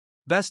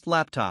Best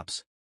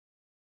laptops.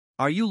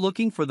 Are you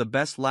looking for the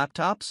best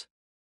laptops?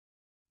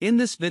 In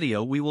this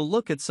video we will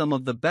look at some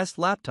of the best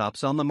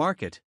laptops on the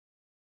market.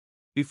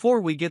 Before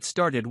we get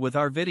started with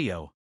our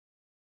video,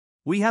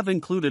 we have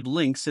included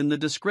links in the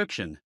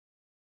description,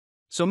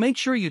 so make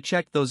sure you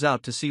check those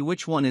out to see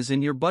which one is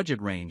in your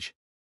budget range.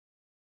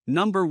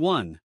 Number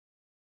 1.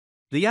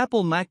 The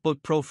Apple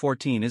MacBook Pro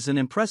 14 is an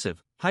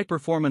impressive,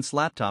 high-performance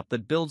laptop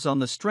that builds on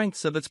the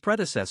strengths of its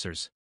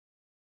predecessors.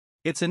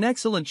 It's an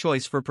excellent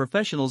choice for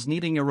professionals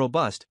needing a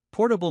robust,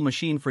 portable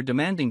machine for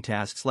demanding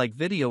tasks like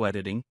video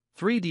editing,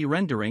 3D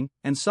rendering,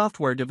 and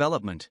software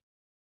development.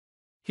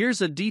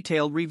 Here's a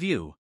detailed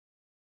review.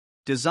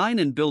 Design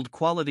and build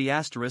quality ****. The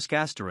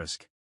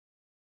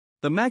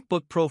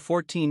MacBook Pro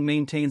 14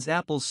 maintains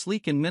Apple's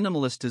sleek and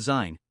minimalist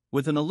design,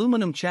 with an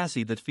aluminum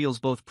chassis that feels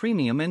both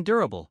premium and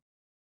durable.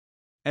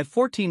 At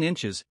 14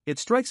 inches, it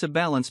strikes a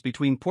balance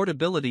between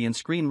portability and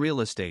screen real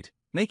estate,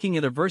 making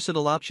it a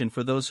versatile option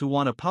for those who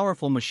want a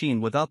powerful machine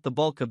without the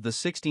bulk of the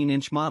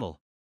 16-inch model.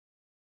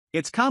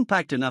 It's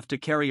compact enough to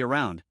carry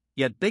around,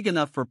 yet big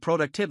enough for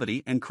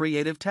productivity and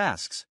creative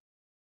tasks.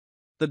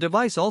 The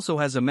device also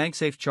has a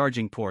MagSafe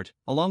charging port,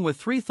 along with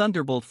 3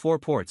 Thunderbolt 4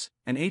 ports,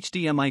 an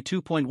HDMI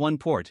 2.1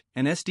 port,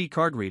 an SD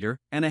card reader,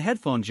 and a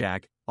headphone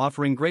jack,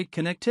 offering great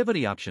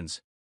connectivity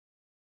options.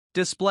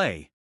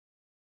 Display.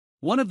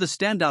 One of the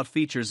standout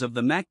features of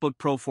the MacBook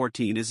Pro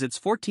 14 is its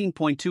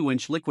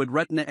 14.2-inch Liquid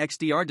Retina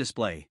XDR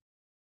display.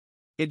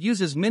 It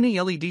uses mini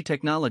LED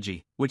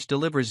technology, which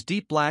delivers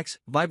deep blacks,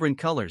 vibrant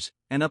colors,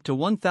 and up to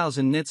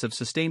 1000 nits of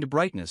sustained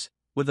brightness,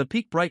 with a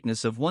peak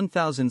brightness of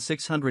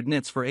 1600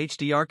 nits for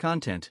HDR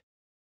content.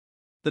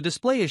 The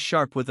display is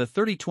sharp with a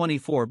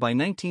 3024 by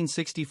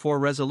 1964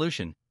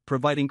 resolution,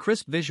 providing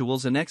crisp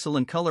visuals and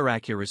excellent color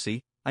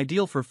accuracy,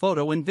 ideal for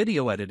photo and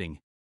video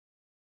editing.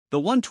 The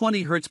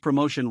 120Hz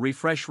promotion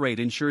refresh rate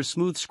ensures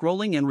smooth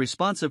scrolling and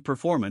responsive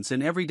performance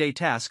in everyday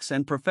tasks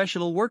and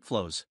professional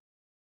workflows.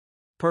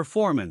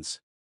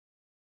 Performance.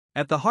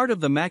 At the heart of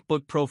the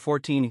MacBook Pro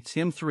 14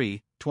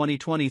 M3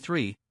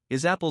 2023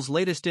 is Apple's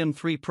latest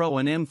M3 Pro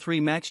and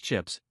M3 Max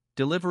chips,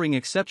 delivering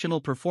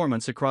exceptional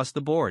performance across the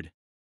board.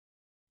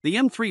 The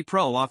M3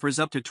 Pro offers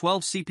up to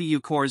 12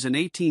 CPU cores and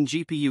 18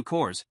 GPU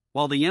cores,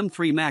 while the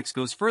M3 Max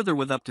goes further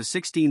with up to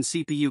 16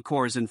 CPU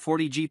cores and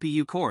 40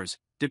 GPU cores,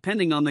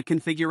 depending on the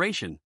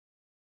configuration.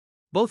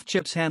 Both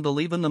chips handle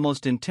even the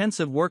most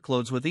intensive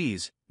workloads with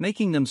ease,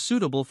 making them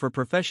suitable for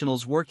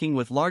professionals working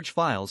with large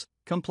files,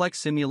 complex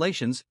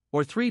simulations,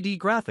 or 3D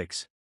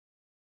graphics.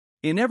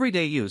 In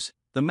everyday use,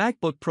 the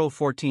MacBook Pro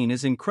 14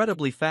 is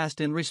incredibly fast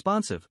and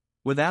responsive,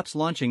 with apps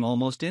launching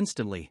almost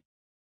instantly.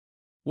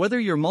 Whether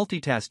you're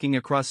multitasking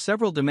across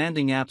several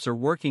demanding apps or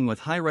working with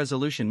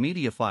high-resolution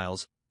media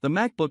files, the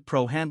MacBook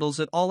Pro handles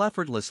it all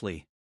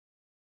effortlessly.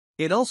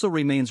 It also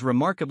remains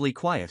remarkably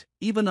quiet,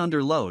 even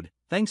under load,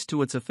 thanks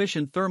to its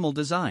efficient thermal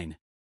design.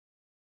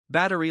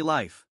 Battery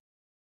life.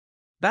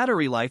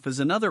 Battery life is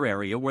another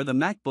area where the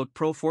MacBook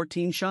Pro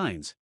 14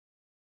 shines.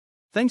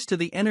 Thanks to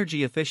the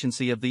energy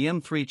efficiency of the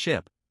M3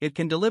 chip, it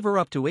can deliver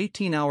up to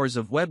 18 hours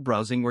of web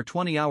browsing or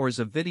 20 hours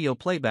of video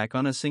playback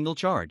on a single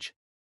charge.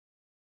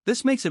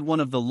 This makes it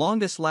one of the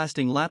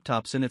longest-lasting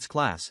laptops in its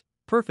class,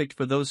 perfect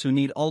for those who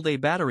need all-day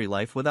battery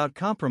life without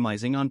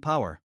compromising on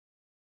power.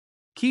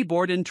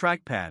 Keyboard and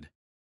trackpad.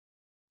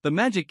 The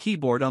Magic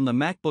Keyboard on the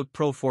MacBook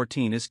Pro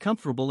 14 is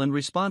comfortable and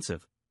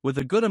responsive, with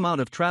a good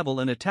amount of travel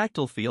and a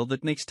tactile feel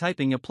that makes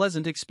typing a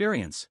pleasant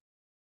experience.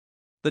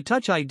 The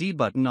Touch ID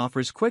button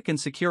offers quick and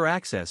secure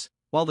access,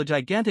 while the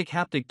gigantic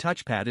haptic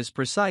touchpad is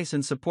precise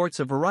and supports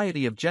a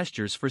variety of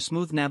gestures for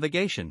smooth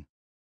navigation.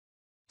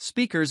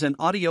 Speakers and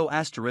audio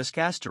 ****.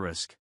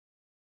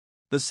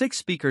 The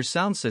 6-speaker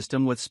sound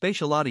system with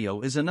spatial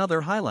audio is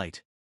another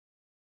highlight.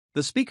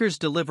 The speakers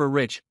deliver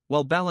rich,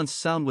 well-balanced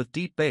sound with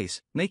deep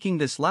bass, making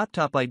this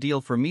laptop ideal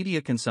for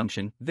media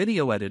consumption,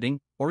 video editing,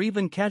 or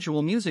even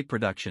casual music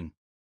production.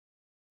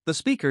 The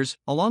speakers,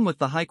 along with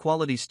the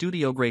high-quality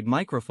studio-grade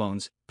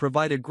microphones,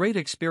 provide a great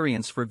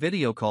experience for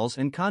video calls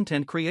and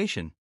content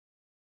creation.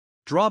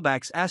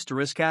 Drawbacks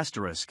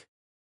 ****.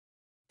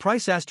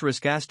 Price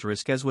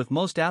 ****. As with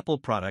most Apple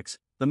products,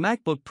 the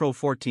MacBook Pro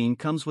 14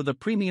 comes with a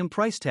premium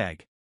price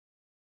tag.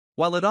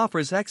 While it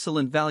offers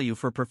excellent value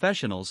for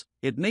professionals,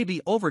 it may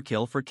be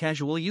overkill for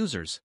casual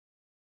users.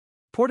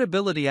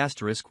 Portability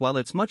 ****. While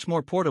it's much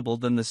more portable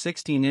than the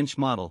 16-inch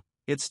model,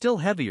 it's still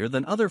heavier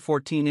than other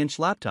 14-inch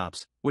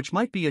laptops, which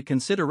might be a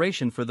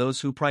consideration for those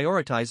who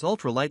prioritize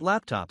ultralight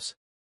laptops.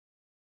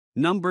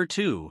 Number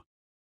 2.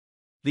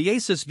 The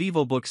Asus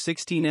Vivobook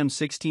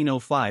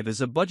 16M1605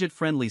 is a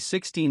budget-friendly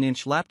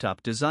 16-inch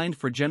laptop designed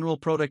for general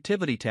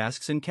productivity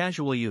tasks and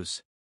casual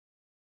use.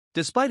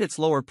 Despite its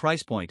lower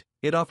price point,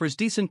 it offers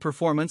decent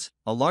performance,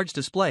 a large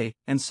display,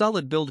 and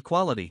solid build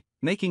quality,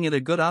 making it a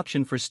good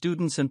option for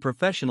students and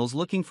professionals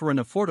looking for an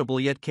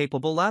affordable yet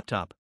capable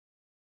laptop.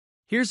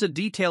 Here's a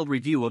detailed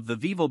review of the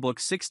Vivobook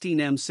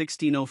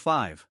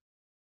 16M1605.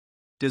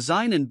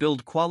 Design and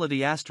build quality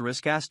 ****.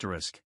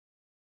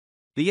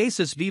 The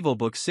Asus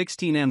Vivobook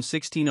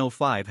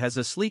 16M1605 has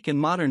a sleek and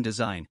modern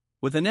design,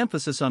 with an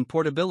emphasis on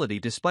portability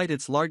despite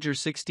its larger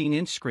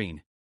 16-inch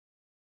screen.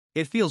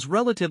 It feels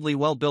relatively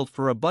well built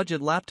for a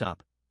budget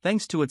laptop,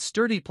 thanks to its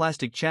sturdy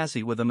plastic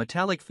chassis with a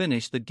metallic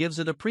finish that gives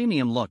it a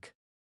premium look.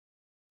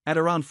 At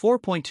around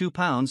 4.2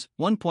 pounds,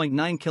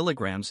 1.9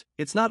 kilograms,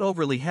 it's not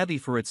overly heavy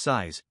for its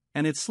size,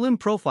 and its slim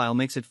profile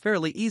makes it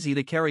fairly easy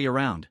to carry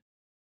around.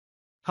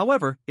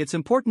 However, it's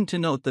important to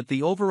note that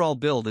the overall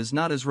build is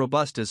not as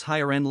robust as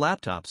higher-end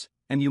laptops,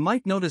 and you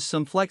might notice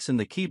some flex in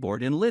the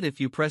keyboard and lid if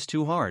you press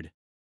too hard.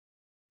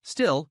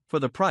 Still, for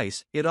the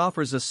price, it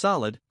offers a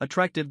solid,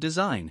 attractive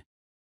design.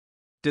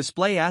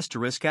 Display ****.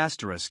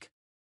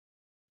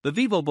 The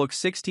Vivobook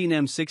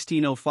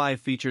 16M1605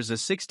 features a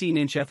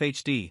 16-inch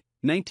FHD,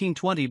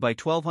 1920 by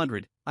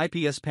 1200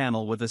 IPS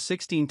panel with a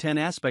 16:10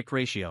 aspect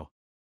ratio.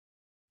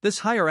 This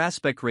higher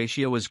aspect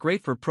ratio is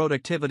great for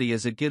productivity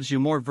as it gives you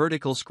more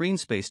vertical screen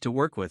space to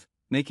work with,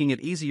 making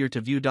it easier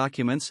to view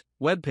documents,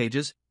 web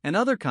pages, and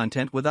other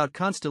content without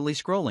constantly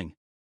scrolling.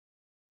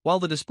 While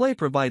the display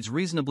provides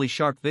reasonably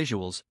sharp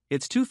visuals,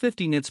 its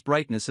 250 nits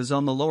brightness is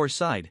on the lower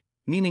side,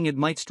 meaning it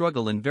might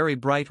struggle in very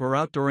bright or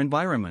outdoor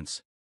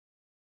environments.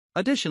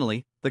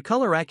 Additionally, the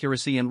color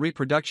accuracy and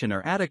reproduction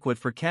are adequate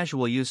for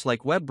casual use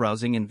like web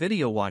browsing and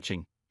video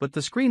watching, but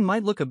the screen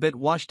might look a bit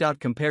washed out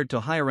compared to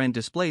higher-end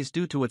displays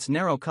due to its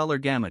narrow color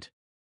gamut.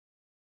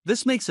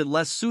 This makes it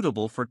less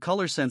suitable for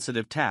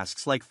color-sensitive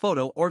tasks like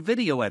photo or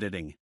video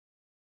editing.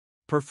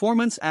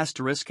 Performance ****.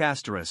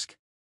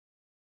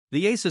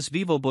 The ASUS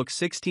Vivobook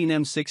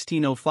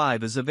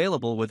 16M1605 is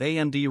available with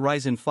AMD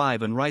Ryzen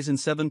 5 and Ryzen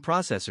 7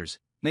 processors,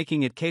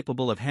 making it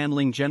capable of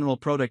handling general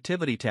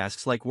productivity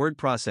tasks like word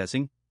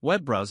processing,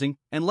 web browsing,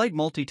 and light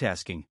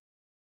multitasking.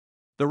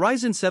 The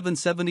Ryzen 7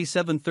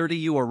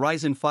 7730U or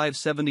Ryzen 5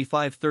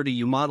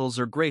 7530U models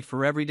are great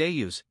for everyday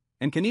use,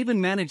 and can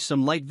even manage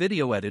some light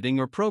video editing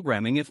or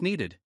programming if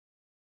needed.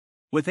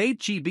 With 8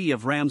 GB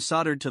of RAM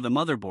soldered to the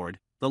motherboard,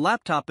 the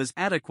laptop is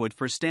adequate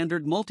for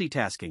standard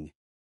multitasking.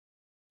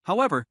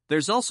 However,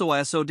 there's also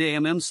a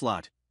SODIMM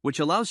slot, which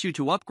allows you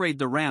to upgrade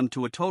the RAM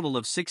to a total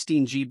of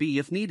 16 GB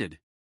if needed.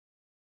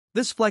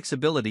 This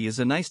flexibility is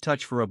a nice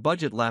touch for a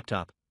budget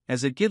laptop,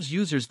 as it gives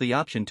users the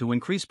option to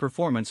increase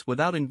performance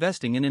without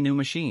investing in a new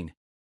machine.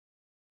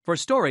 For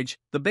storage,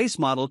 the base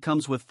model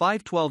comes with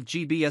 512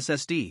 GB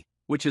SSD,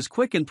 which is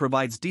quick and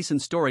provides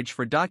decent storage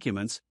for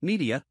documents,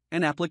 media,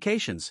 and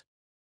applications.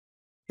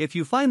 If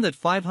you find that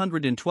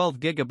 512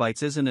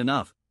 GB isn't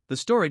enough, the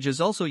storage is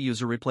also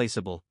user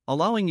replaceable,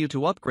 allowing you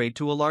to upgrade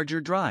to a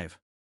larger drive.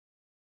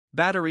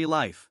 Battery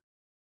life.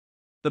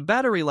 The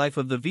battery life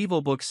of the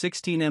Vivobook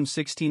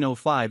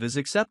 16M1605 is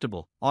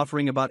acceptable,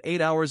 offering about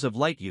 8 hours of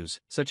light use,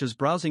 such as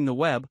browsing the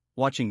web,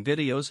 watching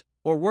videos,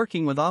 or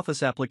working with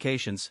office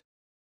applications.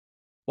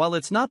 While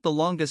it's not the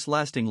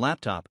longest-lasting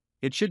laptop,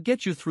 it should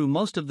get you through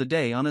most of the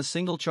day on a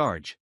single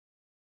charge.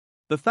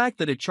 The fact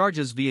that it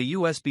charges via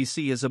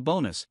USB-C is a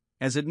bonus,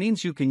 as it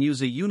means you can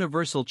use a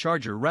universal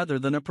charger rather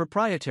than a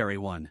proprietary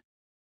one.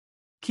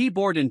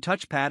 Keyboard and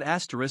touchpad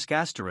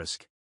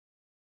 ****.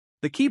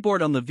 The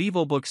keyboard on the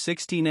Vivobook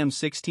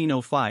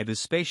 16M1605 is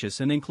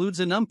spacious and includes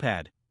a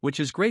numpad, which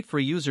is great for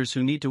users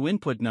who need to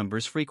input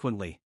numbers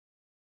frequently.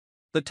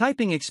 The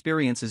typing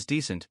experience is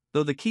decent,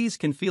 though the keys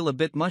can feel a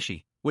bit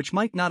mushy, which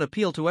might not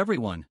appeal to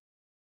everyone.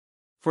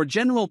 For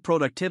general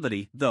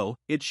productivity, though,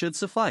 it should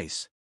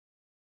suffice.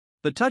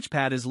 The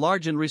touchpad is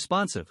large and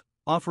responsive,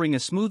 offering a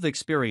smooth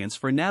experience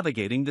for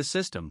navigating the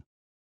system.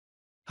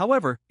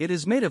 However, it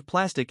is made of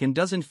plastic and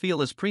doesn't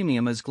feel as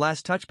premium as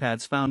glass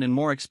touchpads found in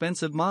more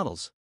expensive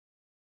models.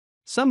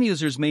 Some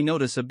users may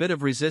notice a bit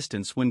of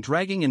resistance when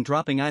dragging and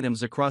dropping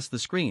items across the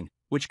screen,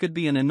 which could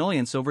be an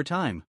annoyance over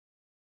time.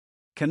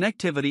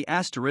 Connectivity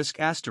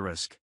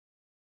 ****.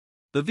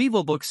 The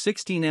Vivobook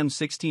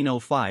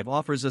 16M1605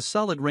 offers a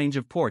solid range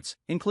of ports,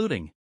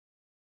 including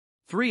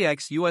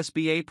 3x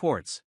USB-A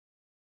ports,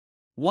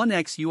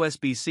 1x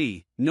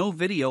USB-C, no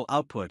video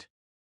output,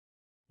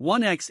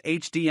 1x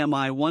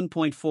HDMI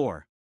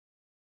 1.4,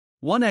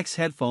 1x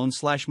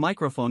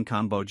headphone/microphone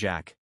combo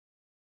jack,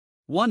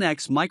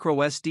 1x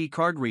microSD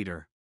card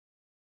reader.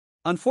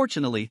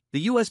 Unfortunately,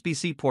 the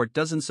USB-C port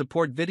doesn't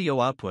support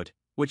video output,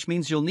 which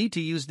means you'll need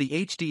to use the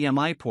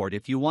HDMI port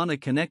if you want to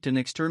connect an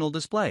external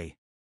display.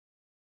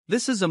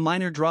 This is a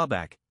minor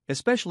drawback,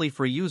 especially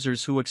for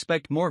users who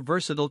expect more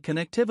versatile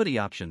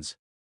connectivity options.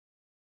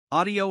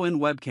 Audio and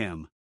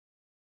webcam.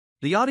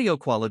 The audio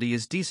quality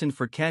is decent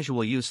for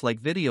casual use like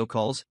video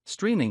calls,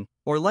 streaming,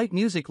 or light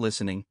music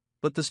listening,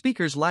 but the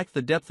speakers lack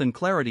the depth and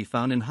clarity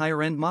found in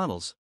higher-end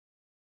models.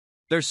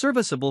 They're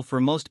serviceable for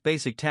most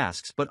basic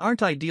tasks but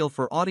aren't ideal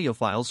for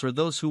audiophiles or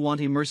those who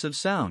want immersive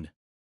sound.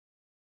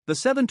 The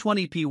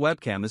 720p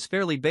webcam is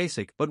fairly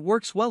basic but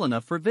works well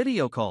enough for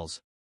video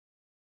calls.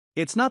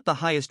 It's not the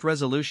highest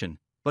resolution,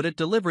 but it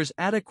delivers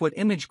adequate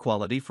image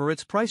quality for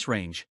its price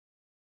range.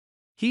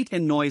 Heat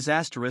and noise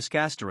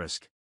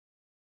 ****.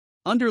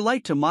 Under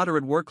light to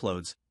moderate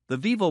workloads, the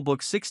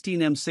Vivobook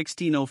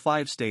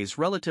 16M1605 stays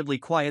relatively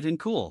quiet and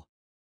cool.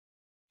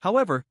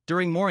 However,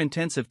 during more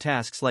intensive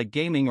tasks like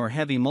gaming or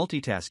heavy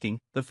multitasking,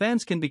 the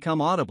fans can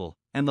become audible,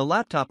 and the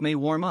laptop may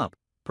warm up,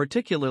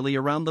 particularly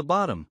around the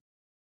bottom.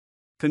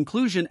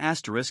 Conclusion ****.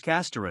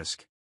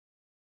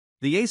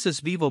 The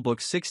ASUS Vivobook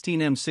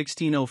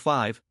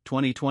 16M1605,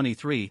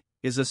 2023,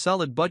 is a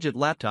solid budget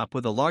laptop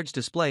with a large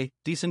display,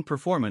 decent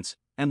performance,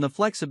 and the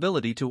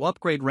flexibility to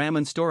upgrade RAM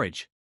and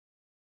storage.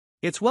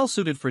 It's well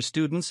suited for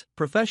students,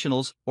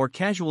 professionals, or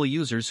casual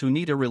users who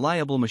need a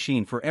reliable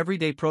machine for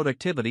everyday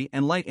productivity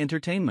and light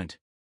entertainment.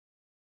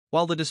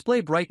 While the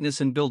display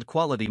brightness and build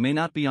quality may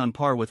not be on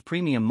par with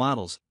premium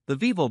models, the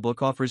Vivobook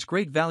offers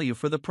great value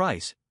for the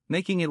price,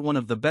 making it one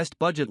of the best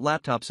budget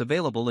laptops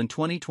available in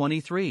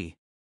 2023.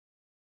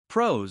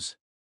 Pros: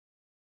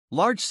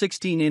 large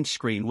 16-inch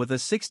screen with a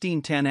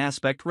 16:10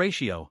 aspect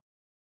ratio.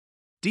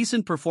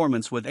 Decent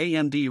performance with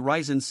AMD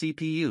Ryzen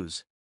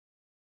CPUs.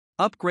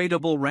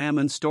 Upgradable RAM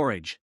and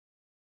storage.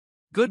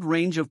 Good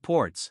range of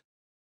ports.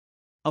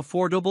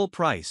 Affordable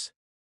price.